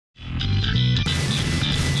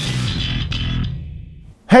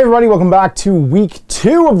Hey everybody, welcome back to week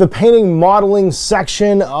 2 of the painting modeling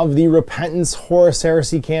section of the Repentance Horus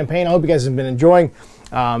Heresy campaign. I hope you guys have been enjoying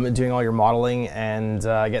doing all your modeling and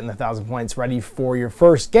getting the 1,000 points ready for your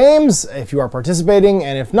first games if you are participating,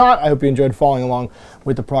 and if not, I hope you enjoyed following along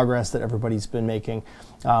with the progress that everybody's been making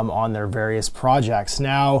on their various projects.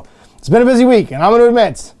 Now, it's been a busy week, and I'm going to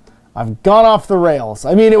admit, I've gone off the rails.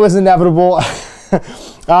 I mean, it was inevitable.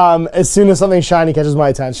 As soon as something shiny catches my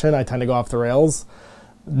attention, I tend to go off the rails.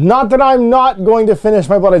 Not that I'm not going to finish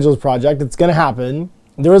my Blood Angels project, it's going to happen.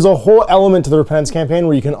 There is a whole element to the Repentance campaign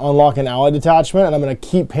where you can unlock an ally detachment, and I'm going to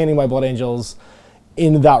keep painting my Blood Angels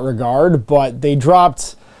in that regard, but they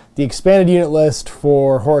dropped the expanded unit list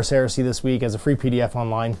for Horus Heresy this week as a free PDF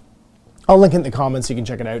online. I'll link it in the comments so you can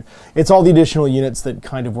check it out. It's all the additional units that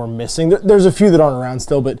kind of were missing. There's a few that aren't around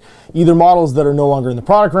still, but either models that are no longer in the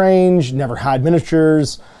product range, never had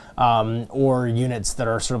miniatures, or units that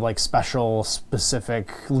are sort of like special,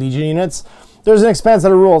 specific Legion units. There's an expanded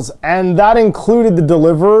set of rules, and that included the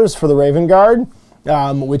Deliverers for the Raven Guard,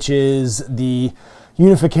 which is the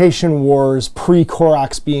Unification Wars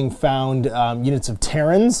pre-Corax being found units of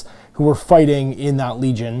Terrans who were fighting in that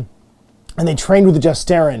Legion. And they trained with the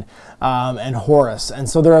Justarin and Horus. And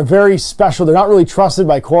so they're a very special, they're not really trusted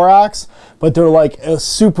by Corax, but they're like a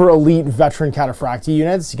super elite veteran Cataphractii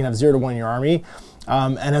units. You can have 0 to 1 in your army.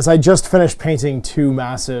 And as I just finished painting 2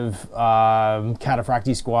 massive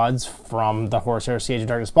Cataphractii squads from the Horus Heresy Age of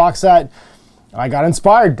Darkness box set, I got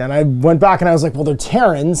inspired. And I went back and I was like, well, they're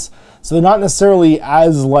Terrans, so they're not necessarily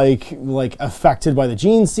as like affected by the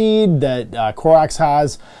gene seed that Corax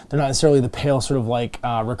has. They're not necessarily the pale sort of like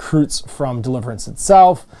recruits from Deliverance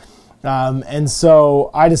itself. And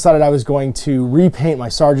so I decided I was going to repaint my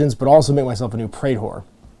Sergeants, but also make myself a new Praetor.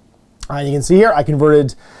 And you can see here, I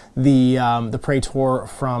converted the Praetor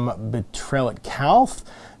from Betrayal at Calth,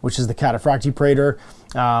 which is the Cataphractii Praetor.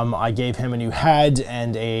 I gave him a new head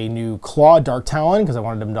and a new claw, Dark Talon, because I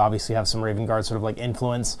wanted him to obviously have some Raven Guard sort of like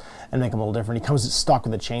influence and make him a little different. He comes stock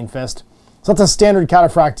with a Chain Fist. So that's a standard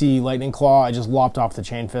Cataphractii Lightning Claw. I just lopped off the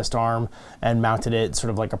Chain Fist arm and mounted it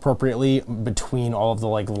sort of like appropriately between all of the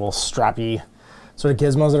like little strappy sort of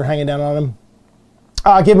gizmos that are hanging down on him.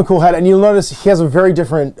 I gave him a cool head, and you'll notice he has a very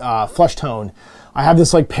different flesh tone. I have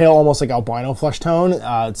this like pale, almost like albino flesh tone.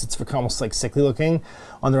 It's almost like sickly looking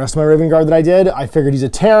on the rest of my Raven Guard that I did. I figured he's a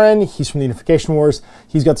Terran, he's from the Unification Wars.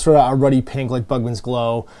 He's got sort of a ruddy pink, like Bugman's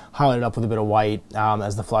Glow, highlighted up with a bit of white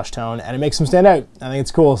as the flesh tone, and it makes him stand out. I think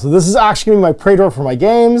it's cool. So this is actually gonna be my Praetor for my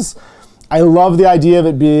games. I love the idea of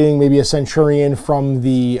it being maybe a Centurion from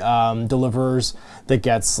the Deliverers that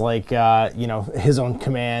gets like, you know, his own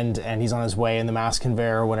command, and he's on his way in the mass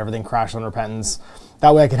conveyor when everything crashed on Repentance.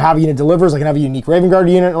 That way I could have a unit Delivers, I can have a unique Raven Guard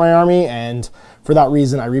unit in my army, and for that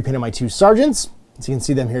reason I repainted my 2 Sergeants. So you can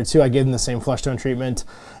see them here too. I gave them the same flesh tone treatment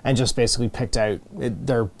and just basically picked out,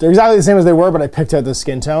 they're exactly the same as they were, but I picked out the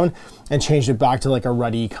skin tone and changed it back to like a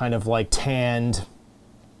ruddy kind of like tanned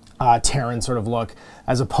Terran sort of look,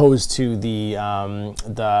 as opposed to the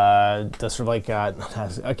sort of like,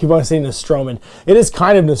 I keep on saying Nostroman. It is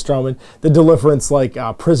kind of Nostroman. The Deliverance, like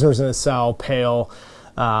Prisoners in a Cell, pale.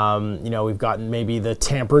 You know, we've gotten maybe the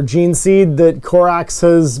tampered gene seed that Corax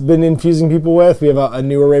has been infusing people with. We have a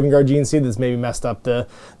newer Raven Guard gene seed that's maybe messed up the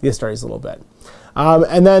Astartes a little bit.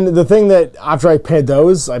 And then the thing that, after I painted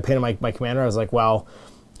those, I painted my commander, I was like, well,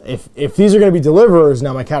 if these are going to be Deliverers,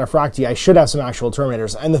 now my Cataphractii, I should have some actual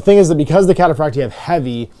Terminators. And the thing is that because the Cataphractii have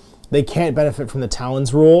heavy, they can't benefit from the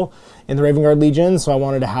Talons rule in the Raven Guard Legion, so I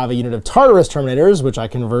wanted to have a unit of Tartarus Terminators, which I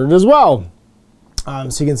converted as well.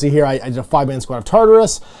 So you can see here, I did a 5-man squad of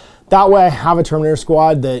Tartarus. That way I have a Terminator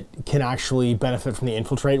squad that can actually benefit from the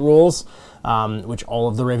Infiltrate rules, which all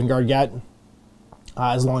of the Raven Guard get.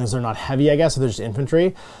 As long as they're not heavy, I guess, so they're just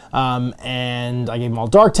infantry. And I gave them all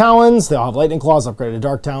Dark Talons. They all have Lightning Claws, upgraded to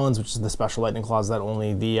Dark Talons, which is the special Lightning Claws that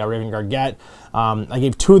only the Raven Guard get. I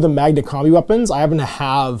gave 2 of the Magna Combi weapons. I happen to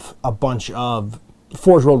have a bunch of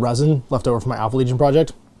Forge World resin left over from my Alpha Legion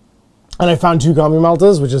project. And I found 2 Combi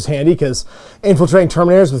Meltas, which is handy because infiltrating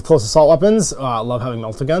Terminators with close assault weapons, love having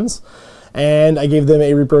Melta guns. And I gave them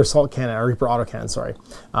a Reaper assault cannon, a Reaper autocannon, sorry,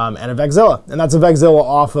 and a Vexilla. And that's a Vexilla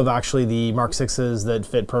off of actually the Mark 6s that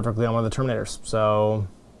fit perfectly on one of the Terminators. So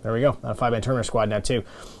there we go, a 5-man Terminator squad now too,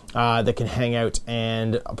 that can hang out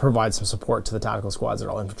and provide some support to the tactical squads that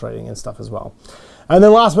are all infiltrating and stuff as well. And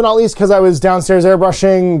then last but not least, because I was downstairs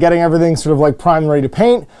airbrushing, getting everything sort of like primed and ready to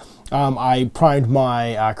paint, I primed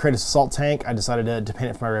my Kratos Assault Tank. I decided to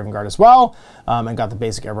paint it for my Raven Guard as well, and got the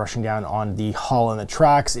basic airbrushing down on the hull and the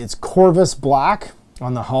tracks. It's Corvus Black,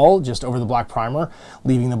 on the hull, just over the black primer,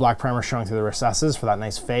 leaving the black primer showing through the recesses for that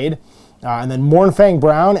nice fade. And then Mornfang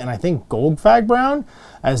Brown and I think Goldfag Brown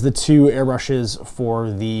as the two airbrushes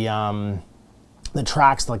for the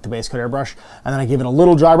tracks, like the base coat airbrush. And then I gave it a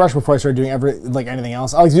little dry brush before I started doing anything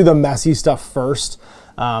else. I like to do the messy stuff first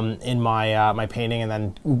in my my painting, and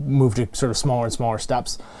then move to sort of smaller and smaller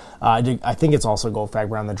steps. I think it's also Goldfag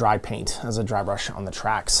Brown, the dry paint as a dry brush on the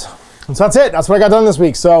tracks. And so that's it. That's what I got done this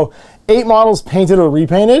week. So 8 models painted or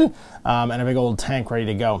repainted, and a big old tank ready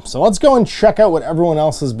to go. So let's go and check out what everyone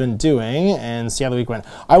else has been doing and see how the week went.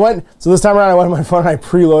 So this time around I went on my phone and I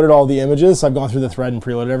preloaded all the images. So I've gone through the thread and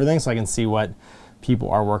preloaded everything so I can see what people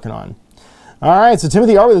are working on. All right, so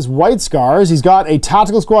Timothy Art with his white scars. He's got a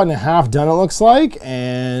tactical squad and a half done, it looks like,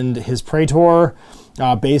 and his Praetor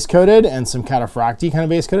base coated and some Cataphracti kind of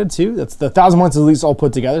base coated too. That's the 1,000 points at least all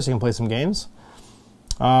put together so you can play some games.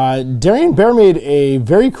 Darian Bear made a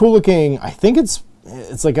very cool looking, I think it's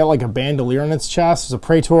like got like a bandolier on its chest. It's a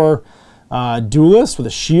Praetor duelist with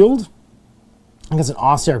a shield. I think it's an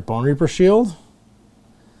Ossiarch Bone Reaper shield.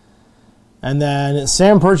 And then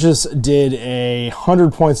Sam Purchase did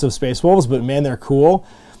 100 points of Space Wolves, but man, they're cool.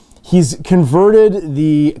 He's converted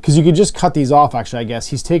because you could just cut these off, actually, I guess.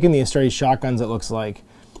 He's taken the Astartes shotguns, it looks like,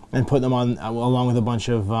 and put them on along with a bunch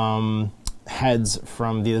of heads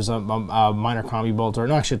from there's a minor combi bolter.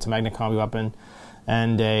 No, actually, it's a magnet combi weapon,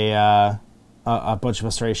 and a bunch of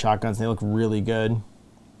Astartes shotguns. And they look really good.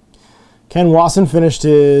 Ken Wasson finished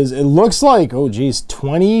his, it looks like, oh geez,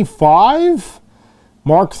 25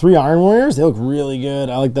 Mark III Iron Warriors. They look really good.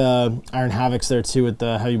 I like the Iron Havocs there too with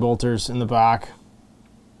the heavy bolters in the back.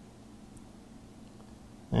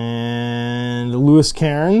 And Lewis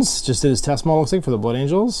Cairns just did his test model, looks like, for the Blood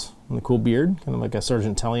Angels. And the cool beard, kind of like a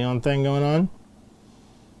Sergeant Tellion thing going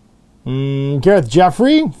on. Gareth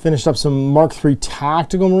Jeffrey finished up some Mark III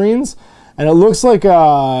Tactical Marines. And it looks like an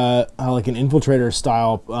Infiltrator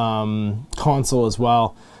style console as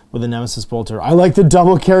well with a Nemesis bolter. I like the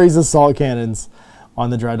double carries assault cannons on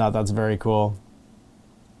the Dreadnought. That's very cool.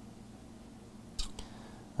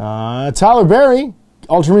 Tyler Berry.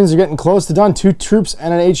 Ultramarines are getting close to done. 2 troops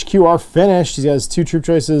and an HQ are finished. He has 2 troop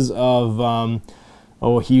choices of,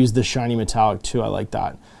 he used the shiny metallic too. I like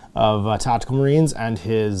that. Of Tactical Marines and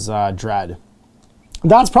his Dread.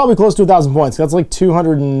 That's probably close to 1,000 points. That's like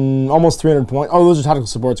 200 and almost 300 points. Oh, those are Tactical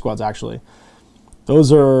Support Squads, actually.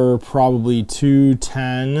 Those are probably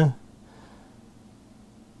 210.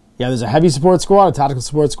 Yeah, there's a Heavy Support Squad, a Tactical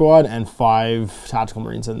Support Squad, and 5 Tactical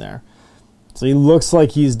Marines in there. So he looks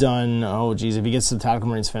like he's done, oh geez, if he gets the Tactical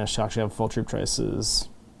Marines finished, he'll actually have full troop choices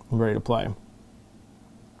ready to play.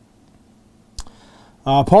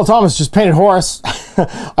 Paul Thomas just painted Horus.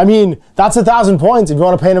 I mean, that's 1,000 points if you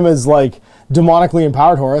want to paint him as like demonically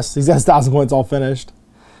empowered Horus. He's got 1,000 points all finished.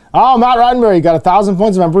 Oh, Matt Roddenberry got 1,000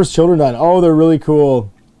 points of Emperor's Children done. Oh, they're really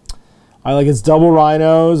cool. I like his double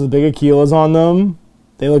rhinos, the big Aquilas on them.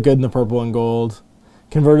 They look good in the purple and gold.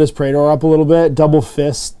 Converted his Praetor up a little bit. Double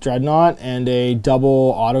fist Dreadnought and a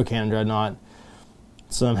double autocannon Dreadnought.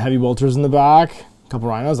 Some heavy bolters in the back. A couple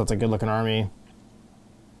rhinos. That's a good looking army.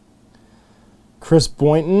 Chris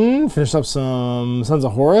Boynton finished up some Sons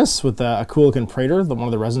of Horus with a cool looking Praetor, one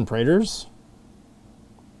of the resin Praetors.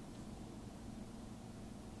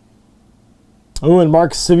 Oh, and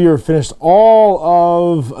Mark Sivier finished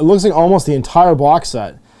all of, it looks like almost the entire box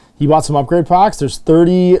set. He bought some upgrade packs. There's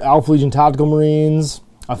 30 Alpha Legion Tactical Marines,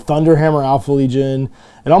 a Thunderhammer Alpha Legion.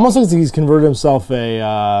 It almost looks like he's converted himself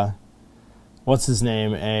a, what's his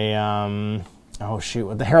name? Oh shoot,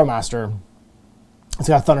 with the Hero Master. It's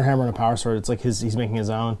got a Thunderhammer and a Power Sword. It's like he's making his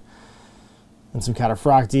own. And some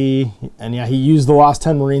Cataphracti. And yeah, he used the last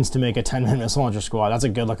 10 Marines to make a 10-man missile launcher squad. That's a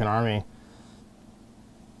good looking army.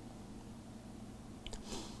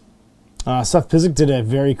 Seth Pizik did a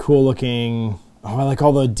very cool looking, oh, I like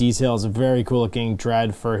all the details, a very cool looking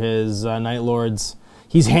Dread for his Night Lords.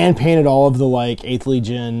 He's hand painted all of the like 8th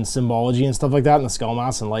Legion symbology and stuff like that in the Skull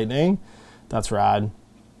Mass and Lightning. That's rad.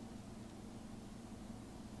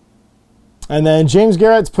 And then James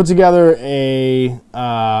Garrett's put together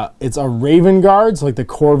it's a Raven Guard, so like the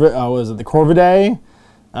the Corvidae,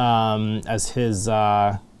 as his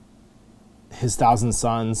 1,000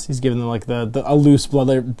 Sons. He's given them like a loose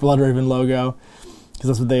Blood Raven logo, because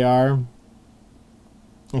that's what they are.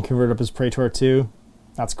 And converted up his Praetor too.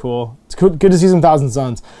 That's cool. It's good to see some 1,000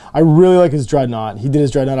 Sons. I really like his Dreadnought. He did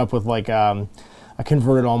his Dreadnought up with like a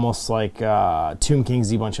converted almost like Tomb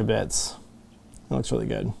Kingsy bunch of bits. It looks really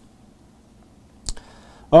good.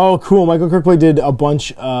 Oh, cool. Michael Kirkbride did a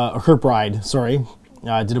bunch, Kirkbride, sorry.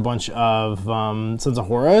 Did a bunch of Sons of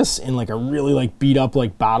Horus in like a really like beat up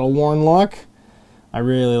like battle worn look. I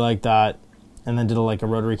really like that. And then did like a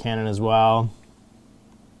rotary cannon as well.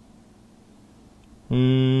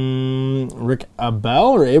 Rick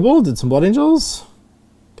Abel or Abel did some Blood Angels.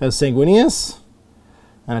 Got a Sanguinius.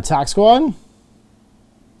 An attack squad.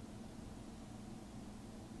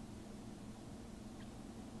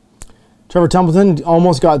 Trevor Templeton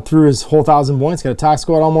almost got through his whole 1,000 points. Got a attack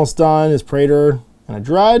squad almost done. His Praetor and a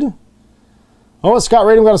Dread. Oh, Scott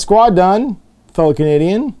Radham got a squad done. Fellow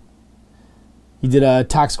Canadian. He did a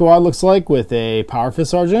attack squad, looks like, with a Power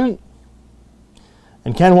Fist Sergeant.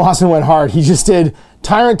 And Ken Wasson went hard. He just did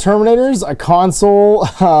Tyrant Terminators, a console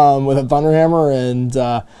with a Thunderhammer, and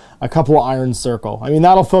a couple of Iron Circle. I mean,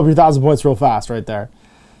 that'll fill up your 1,000 points real fast right there.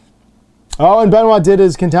 Oh, and Benoit did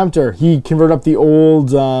his Contemptor. He converted up the old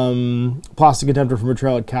plastic Contemptor from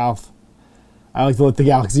Betrayal at Calth. I like to let the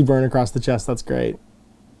Galaxy burn across the chest. That's great.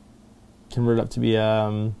 Converted up to be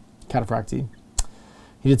Cataphracti.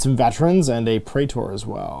 He did some Veterans and a Praetor as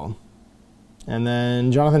well. And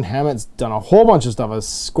then Jonathan Hammett's done a whole bunch of stuff. A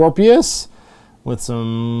Scorpius with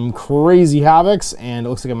some crazy Havocs, and it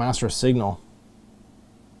looks like a Master of Signal.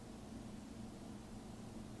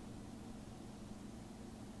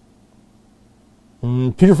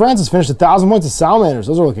 Peter Francis finished 1,000 points of Salamanders.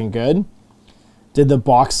 Those are looking good. Did the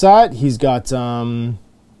box set. He's got some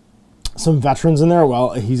Veterans in there.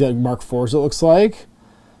 Well, he's got Mark IVs, it looks like,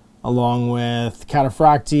 along with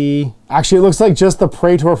Cataphracti. Actually, it looks like just the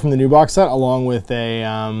Praetor from the new box set, along with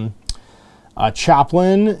a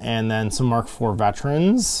Chaplain and then some Mark IV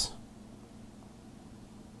Veterans.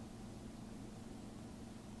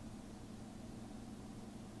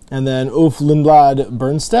 And then Ulf Lindblad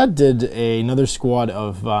Bernstedt did another squad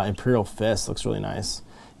of Imperial Fist. Looks really nice.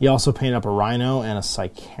 He also painted up a Rhino and a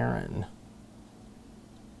Sycaran.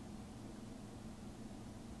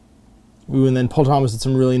 Ooh, and then Paul Thomas did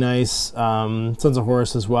some really nice Sons of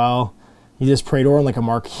Horus as well. He just Praetor and like a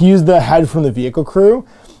Mark. He used the head from the vehicle crew,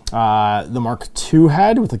 the Mark II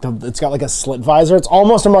head with like it's got like a slit visor. It's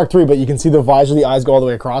almost a Mark III, but you can see the visor, the eyes go all the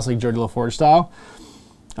way across, like Geordi LaForge style.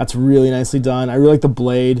 That's really nicely done. I really like the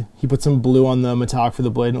blade. He put some blue on the metallic for the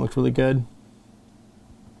blade, and it looked really good.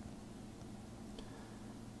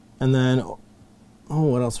 And then, oh,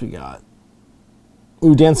 what else we got?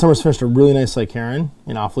 Ooh, Dan Summers finished a really nice Sycaran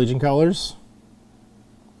in Off Legion colors.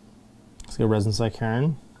 Let's get a Resin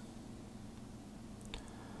Sycaran.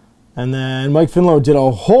 And then Mike Finlow did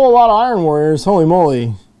a whole lot of Iron Warriors. Holy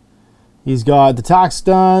moly. He's got the Tax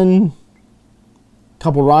done, a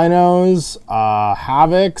couple Rhinos,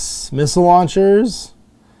 Havocs, missile launchers.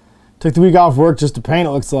 Took the week off work just to paint,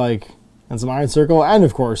 it looks like. And some Iron Circle, and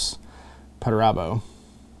of course, Petarabo.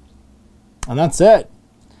 And that's it.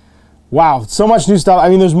 Wow, so much new stuff. I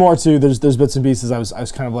mean, there's more too. There's bits and pieces. I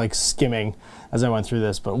was kind of like skimming as I went through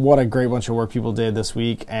this, but what a great bunch of work people did this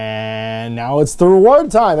week. And now it's the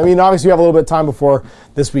reward time. I mean, obviously we have a little bit of time before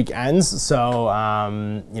this week ends, so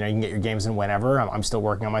you know, you can get your games in whenever. I'm still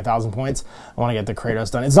working on my 1,000 points. I want to get the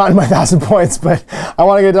Kratos done. It's not in my 1,000 points, but I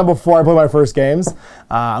want to get it done before I play my first games.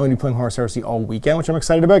 I'm going to be playing Horus Heresy all weekend, which I'm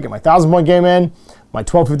excited about. Get my 1,000 point game in, my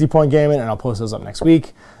 1,250 point game in, and I'll post those up next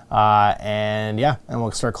week. And yeah, and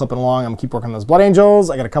we'll start clipping along. I'm gonna keep working on those Blood Angels.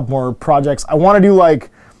 I got a couple more projects. I want to do like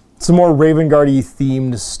some more Raven Guard-y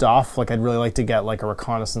themed stuff. Like I'd really like to get like a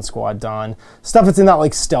reconnaissance squad done, stuff that's in that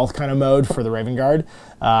like stealth kind of mode for the Raven Guard,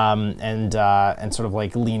 and sort of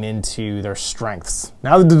like lean into their strengths.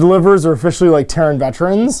 Now that the Deliverers are officially like Terran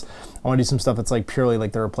veterans, I want to do some stuff that's like purely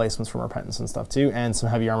like the replacements from Repentance and stuff too, and some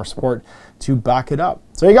heavy armor support to back it up.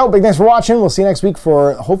 So there you go. Big thanks for watching. We'll see you next week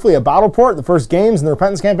for hopefully a battle port, the first games in the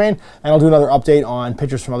Repentance campaign, and I'll do another update on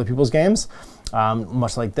pictures from other people's games,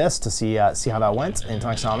 much like this, to see how that went. Until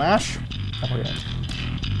next time, I'm Ash. Have a good night.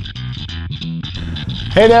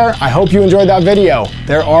 Hey there, I hope you enjoyed that video.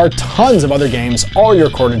 There are tons of other games already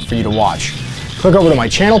recorded for you to watch. Click over to my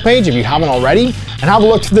channel page if you haven't already, and have a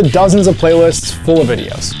look through the dozens of playlists full of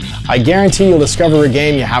videos. I guarantee you'll discover a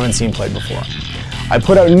game you haven't seen played before. I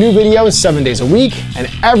put out new videos 7 days a week, and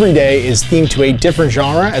every day is themed to a different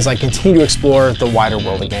genre as I continue to explore the wider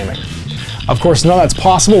world of gaming. Of course, none of that's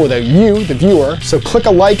possible without you, the viewer, so click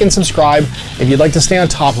a like and subscribe if you'd like to stay on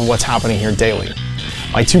top of what's happening here daily.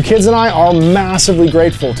 My two kids and I are massively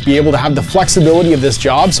grateful to be able to have the flexibility of this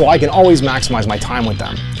job so I can always maximize my time with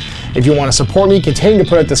them. If you want to support me continuing to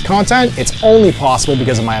put out this content, it's only possible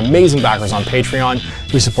because of my amazing backers on Patreon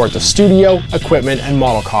who support the studio, equipment, and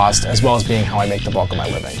model cost, as well as being how I make the bulk of my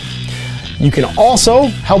living. You can also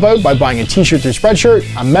help out by buying a t-shirt through Spreadshirt,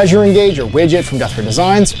 a measuring gauge or widget from Death Ray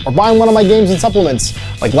Designs, or buying one of my games and supplements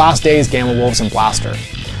like Last Days, Gamma Wolves, and Blaster.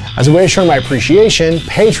 As a way of showing my appreciation,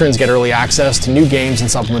 patrons get early access to new games and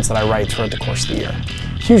supplements that I write throughout the course of the year.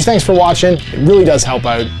 Huge thanks for watching. It really does help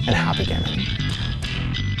out, and happy gaming.